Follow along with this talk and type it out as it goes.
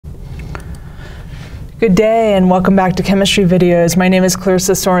Good day and welcome back to Chemistry Videos. My name is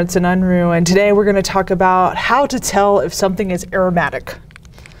Clarissa Sorensen-Unruh, and today we're going to talk about how to tell if something is aromatic.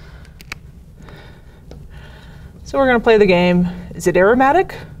 So we're going to play the game. Is it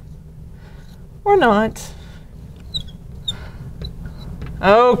aromatic or not?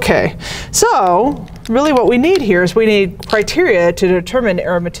 Okay, so really what we need here is we need criteria to determine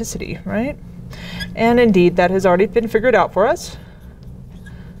aromaticity, right? And indeed, that has already been figured out for us.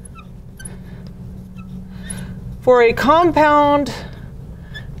 For a compound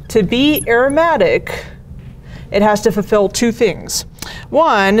to be aromatic, it has to fulfill two things.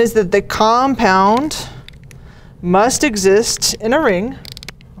 One is that the compound must exist in a ring.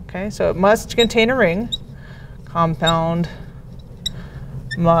 Okay, so it must contain a ring. Compound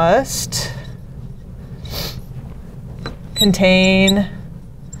must contain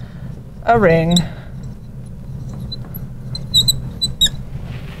a ring.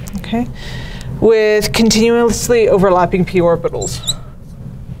 Okay. With continuously overlapping p orbitals.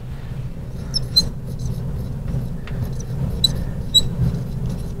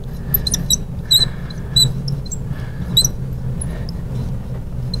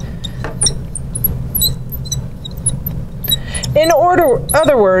 In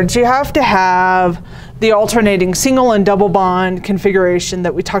other words, you have to have the alternating single and double bond configuration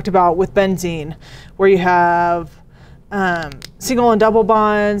that we talked about with benzene, where you have single and double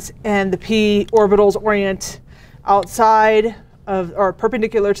bonds, and the p orbitals orient outside of, or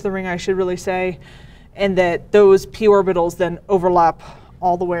perpendicular to the ring, I should really say, and that those p orbitals then overlap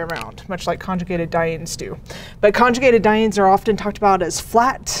all the way around, much like conjugated dienes do. But conjugated dienes are often talked about as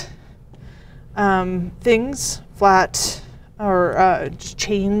flat things, flat or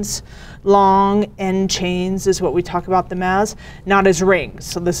chains. Long end chains is what we talk about them as, not as rings.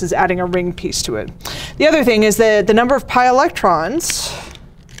 So this is adding a ring piece to it. The other thing is that the number of pi electrons,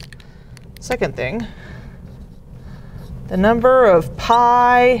 second thing, the number of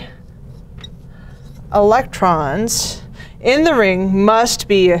pi electrons in the ring must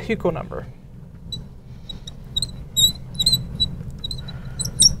be a Huckel number.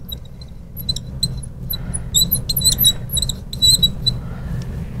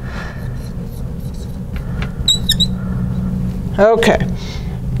 Okay,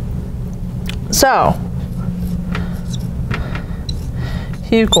 so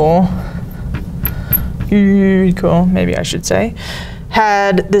Huckel, maybe I should say,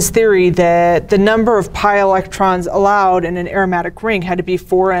 had this theory that the number of pi electrons allowed in an aromatic ring had to be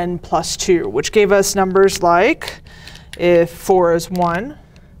 4n plus 2, which gave us numbers like, if 4 is 1,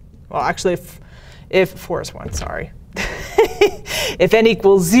 well actually if 4 is 1, sorry. If n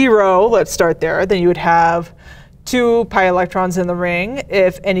equals 0, let's start there, then you would have 2 pi electrons in the ring.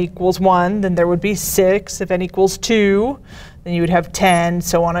 If n equals 1, then there would be 6. If n equals 2, then you would have 10,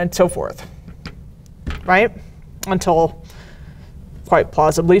 so on and so forth, right? Until quite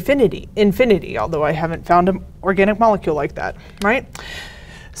plausibly infinity, although I haven't found an organic molecule like that, right?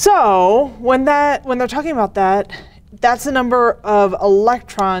 So when they're talking about that, that's the number of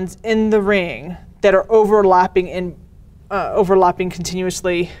electrons in the ring that are overlapping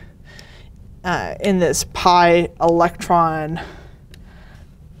continuously in this pi electron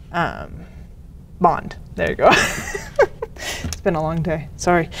bond. There you go. It's been a long day,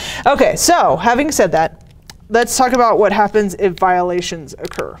 sorry. Okay, so having said that, let's talk about what happens if violations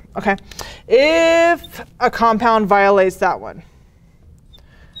occur, okay? If a compound violates that one,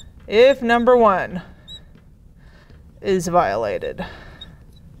 if number 1 is violated,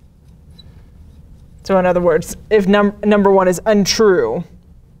 so in other words, if number 1 is untrue,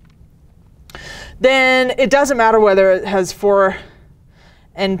 then it doesn't matter whether it has 4n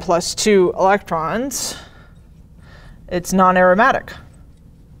plus 2 electrons. It's non-aromatic.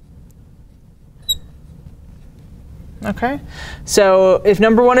 Okay? So if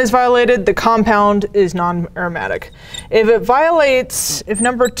number 1 is violated, the compound is non-aromatic. If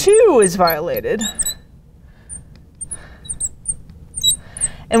number 2 is violated,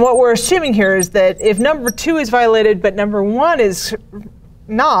 and what we're assuming here is that if number 2 is violated but number 1 is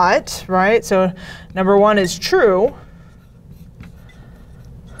not, right? So number 1 is true,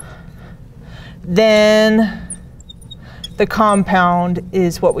 then the compound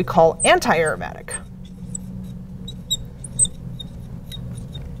is what we call anti-aromatic.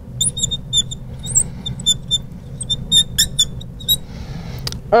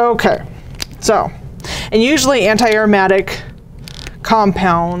 Okay, so, and usually anti-aromatic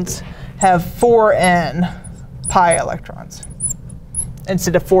compounds have 4n pi electrons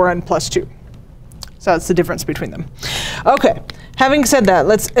instead of 4n plus 2. So that's the difference between them. Okay, having said that,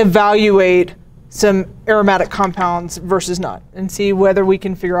 let's evaluate some aromatic compounds versus not and see whether we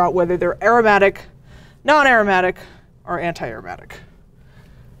can figure out whether they're aromatic non-aromatic, or anti-aromatic.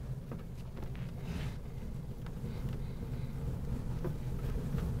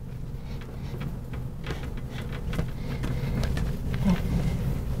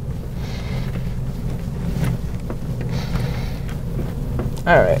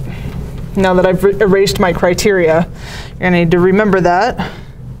 All right, now that I've erased my criteria, you're gonna need to remember that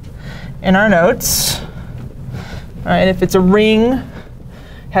in our notes. All right, if it's a ring,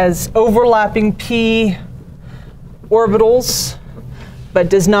 has overlapping p orbitals, but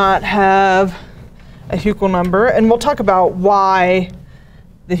does not have a Huckel number, and we'll talk about why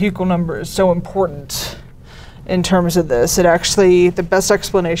the Huckel number is so important in terms of this. It actually, the best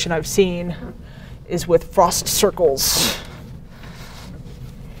explanation I've seen is with frost circles.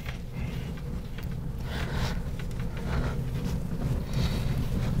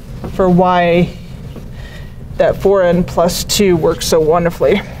 For why that 4n plus 2 works so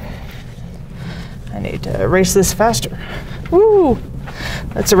wonderfully. I need to erase this faster. Woo!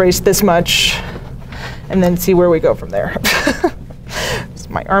 Let's erase this much and then see where we go from there.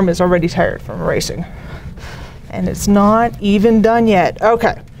 My arm is already tired from erasing. And it's not even done yet.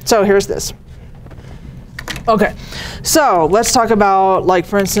 Okay, so here's this. Okay, so let's talk about, like,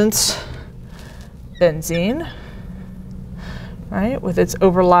 for instance, benzene. Right, with its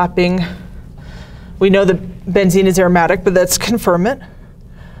overlapping, we know that benzene is aromatic, but let's confirm it.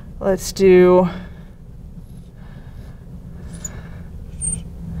 Let's do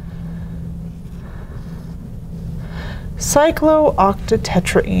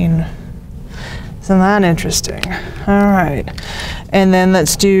cyclooctatetraene. Isn't that interesting? All right, and then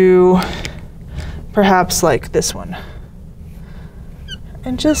let's do perhaps like this one,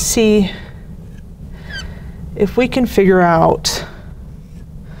 and just see if we can figure out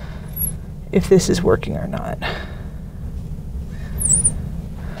if this is working or not.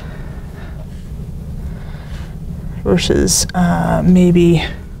 Versus maybe,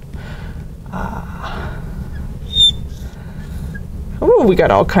 oh, we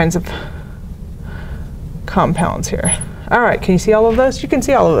got all kinds of compounds here. All right, can you see all of those? You can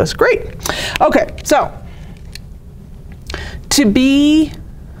see all of those, great. Okay, so to be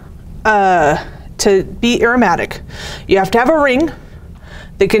aromatic, you have to have a ring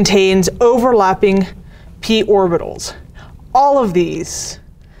that contains overlapping p orbitals. All of these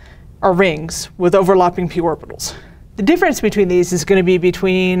are rings with overlapping p orbitals. The difference between these is going to be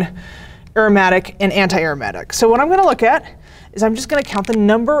between aromatic and anti-aromatic. So what I'm going to look at is I'm just going to count the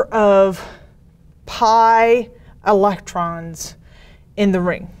number of pi electrons in the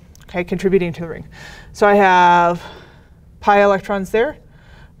ring, okay, contributing to the ring. So I have pi electrons there,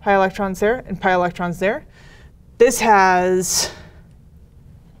 pi electrons there, and pi electrons there. This has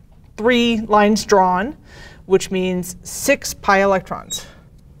 3 lines drawn, which means 6 pi electrons.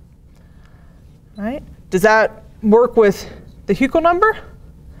 All right? Does that work with the Huckel number?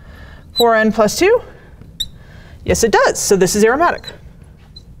 4n plus 2? Yes, it does. So this is aromatic.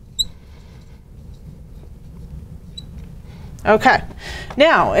 Okay.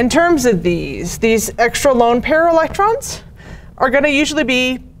 Now, in terms of these extra lone pair electrons are going to usually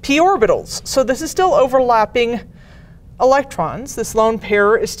be p orbitals. So this is still overlapping electrons. This lone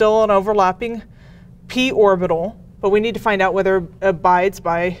pair is still an overlapping p orbital, but we need to find out whether it abides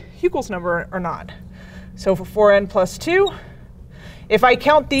by Huckel's number or not. So for 4n plus 2, if I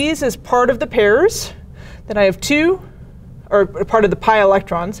count these as part of the pairs, then I have 2, or part of the pi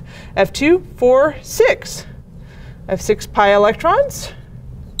electrons. I have 2, 4, 6. I have 6 pi electrons.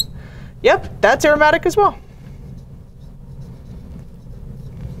 Yep, that's aromatic as well.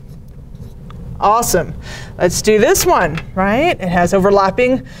 Awesome. Let's do this one, right? It has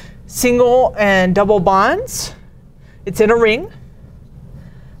overlapping single and double bonds. It's in a ring.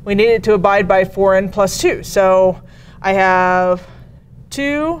 We need it to abide by 4n plus 2. So I have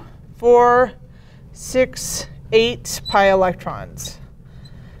 2, 4, 6, 8 pi electrons.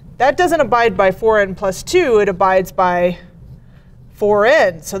 That doesn't abide by 4n plus 2. It abides by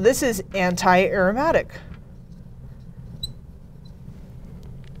 4n. So this is anti-aromatic,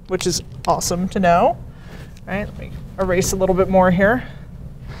 which is awesome to know. All right, let me erase a little bit more here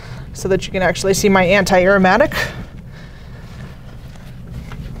so that you can actually see my anti-aromatic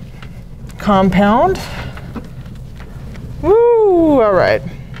compound. Woo, all right.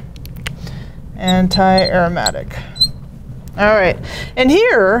 Anti-aromatic. All right, and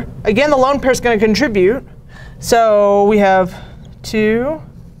here, again, the lone pair is going to contribute. So we have 2,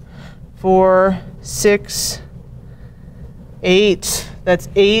 4, 6, 8. That's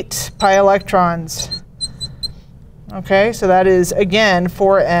 8 pi electrons. Okay, so that is, again,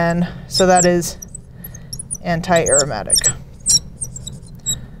 4n. So that is anti-aromatic.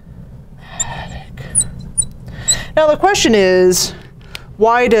 Now the question is,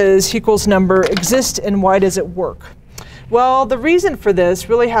 why does Huckel's number exist and why does it work? Well, the reason for this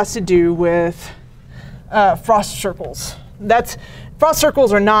really has to do with frost circles. Frost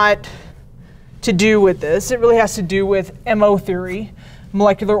circles are not to do with this. It really has to do with MO theory,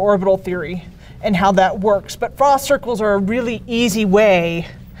 molecular orbital theory, and how that works. But frost circles are a really easy way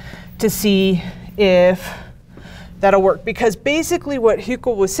to see if that'll work. Because basically what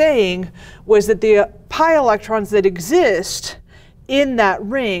Huckel was saying was that the pi electrons that exist in that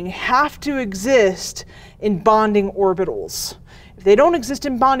ring have to exist in bonding orbitals. If they don't exist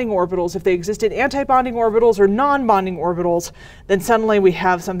in bonding orbitals, if they exist in anti-bonding orbitals or non-bonding orbitals, then suddenly we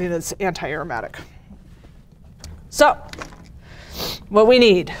have something that's anti-aromatic. So, what we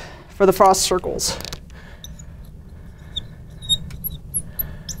need for the frost circles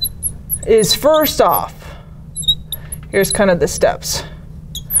is, first off, here's kind of the steps.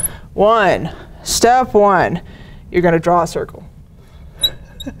 Step one, you're going to draw a circle.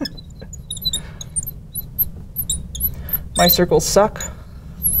 My circles suck.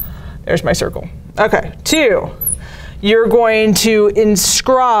 There's my circle. Okay, 2, you're going to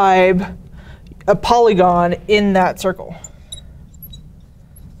inscribe a polygon in that circle.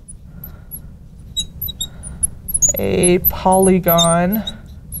 A polygon.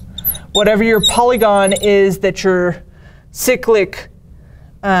 Whatever your polygon is that your cyclic,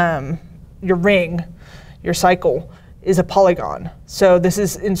 your ring, your cycle, is a polygon. So this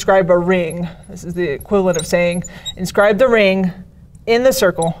is inscribe a ring. This is the equivalent of saying inscribe the ring in the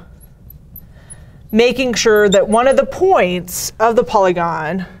circle, making sure that one of the points of the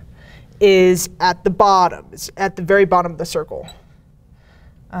polygon is at the bottom, is at the very bottom of the circle.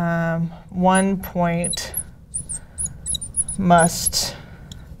 One point must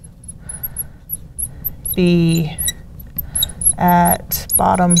be at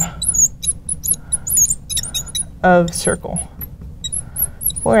bottom of circle.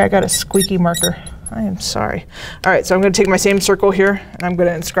 Boy, I got a squeaky marker. I am sorry. All right, so I'm going to take my same circle here, and I'm going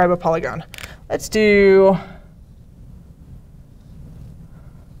to inscribe a polygon. Let's do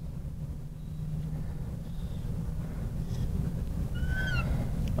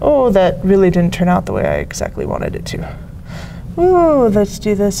oh, that really didn't turn out the way I exactly wanted it to. Ooh, let's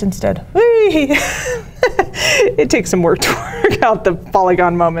do this instead. Whee! It takes some work to work out the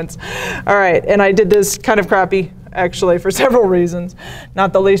polygon moments. All right, and I did this kind of crappy, actually, for several reasons,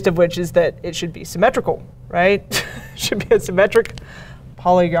 not the least of which is that it should be symmetrical, right? It should be a symmetric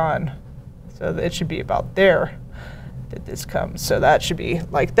polygon. So it should be about there that this comes. So that should be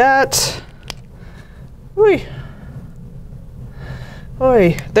like that. Whee!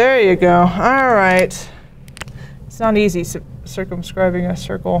 Oy, there you go. All right. It's not easy circumscribing a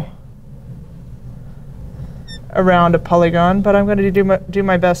circle around a polygon, but I'm going to do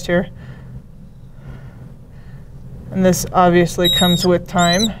my best here. And this obviously comes with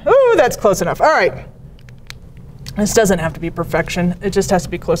time. Ooh, that's close enough. All right. This doesn't have to be perfection. It just has to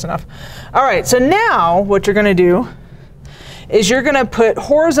be close enough. All right, so now what you're going to do is you're going to put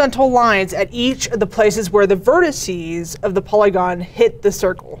horizontal lines at each of the places where the vertices of the polygon hit the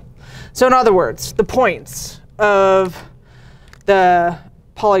circle. So in other words, the points of the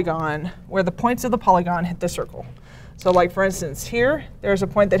polygon, where the points of the polygon hit the circle. So like for instance, here, there's a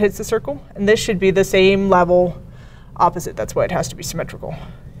point that hits the circle, and this should be the same level opposite. That's why it has to be symmetrical.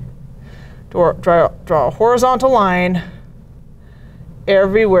 Draw a horizontal line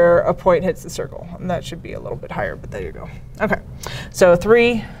everywhere a point hits the circle. And that should be a little bit higher, but there you go. OK, so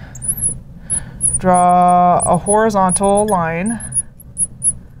 3, draw a horizontal line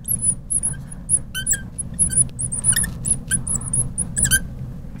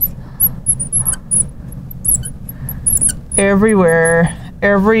everywhere,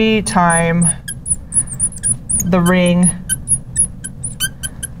 every time the ring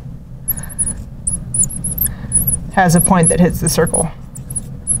has a point that hits the circle.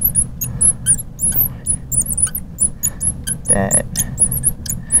 That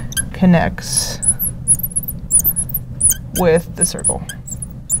connects with the circle.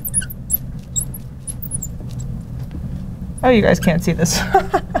 Oh, you guys can't see this.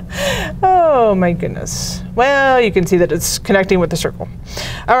 Oh my goodness. Well, you can see that it's connecting with the circle.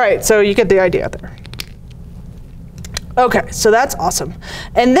 All right, so you get the idea there. OK, so that's awesome.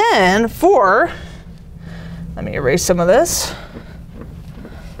 And then for, let me erase some of this.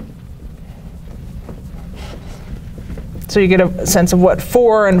 So you get a sense of what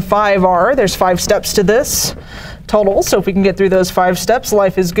 4 and 5 are. There's 5 steps to this total. So if we can get through those 5 steps,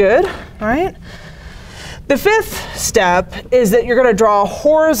 life is good. All right. The 5th step is that you're going to draw a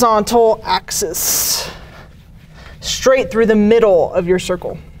horizontal axis straight through the middle of your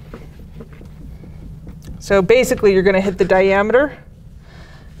circle. So basically, you're going to hit the diameter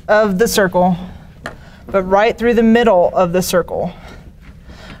of the circle, but right through the middle of the circle,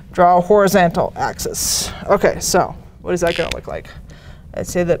 draw a horizontal axis. OK, so what is that going to look like? I'd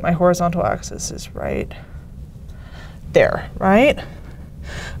say that my horizontal axis is right there, right?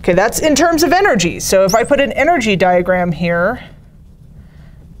 OK, that's in terms of energy. So if I put an energy diagram here,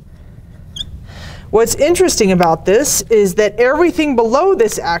 what's interesting about this is that everything below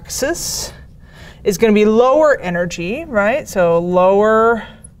this axis is going to be lower energy, right? So lower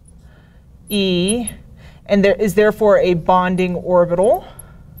E, and there is therefore a bonding orbital.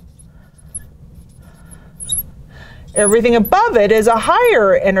 Everything above it is a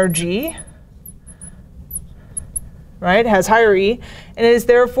higher energy, right? It has higher E, and is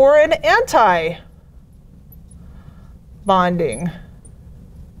therefore an anti-bonding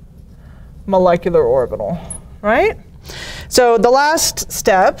molecular orbital, right? So the last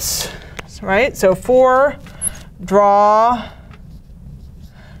steps, right? So 4, draw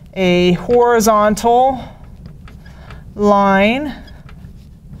a horizontal line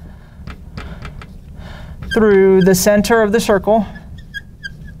through the center of the circle.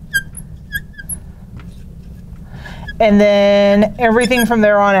 And then everything from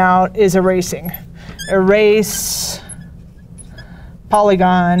there on out is erasing. Erase,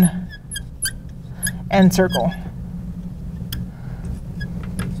 polygon, and circle.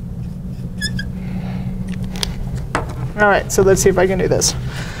 All right, so let's see if I can do this.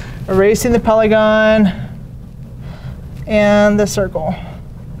 Erasing the polygon and the circle.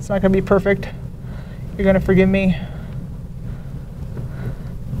 It's not going to be perfect. You're going to forgive me.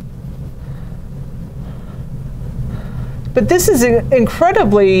 But this is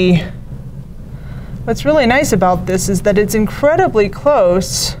incredibly, what's really nice about this is that it's incredibly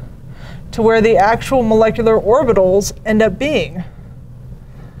close to where the actual molecular orbitals end up being.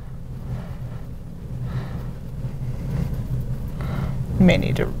 You may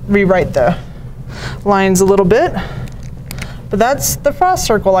need to rewrite the lines a little bit, but that's the frost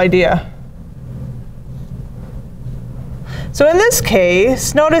circle idea. So in this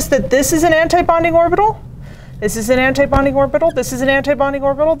case, notice that this is an anti-bonding orbital. This is an anti-bonding orbital. This is an anti-bonding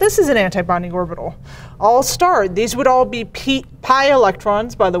orbital. This is an anti-bonding orbital. All starred. These would all be pi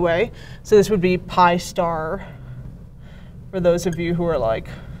electrons, by the way. So this would be pi star. For those of you who are like,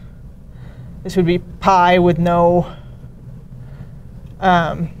 this would be pi with no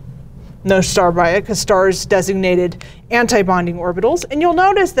star by it, because stars designated anti-bonding orbitals. And you'll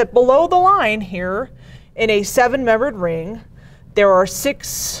notice that below the line here, in a 7-membered ring, there are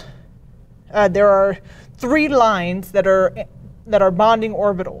 3 lines that are bonding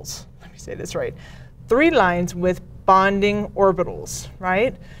orbitals. Let me say this right. 3 lines with bonding orbitals,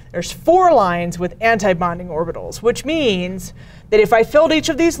 right? There's 4 lines with anti-bonding orbitals, which means that if I filled each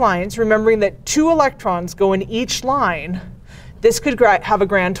of these lines, remembering that 2 electrons go in each line, this could have a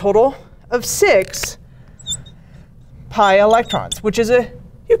grand total of 6 pi electrons, which is a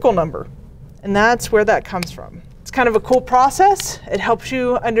Huckel number. And that's where that comes from. It's kind of a cool process. It helps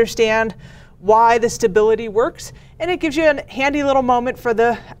you understand why the stability works, and it gives you a handy little moment for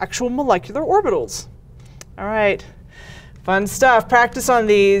the actual molecular orbitals. All right, fun stuff. Practice on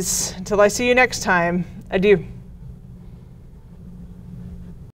these. Until I see you next time, adieu.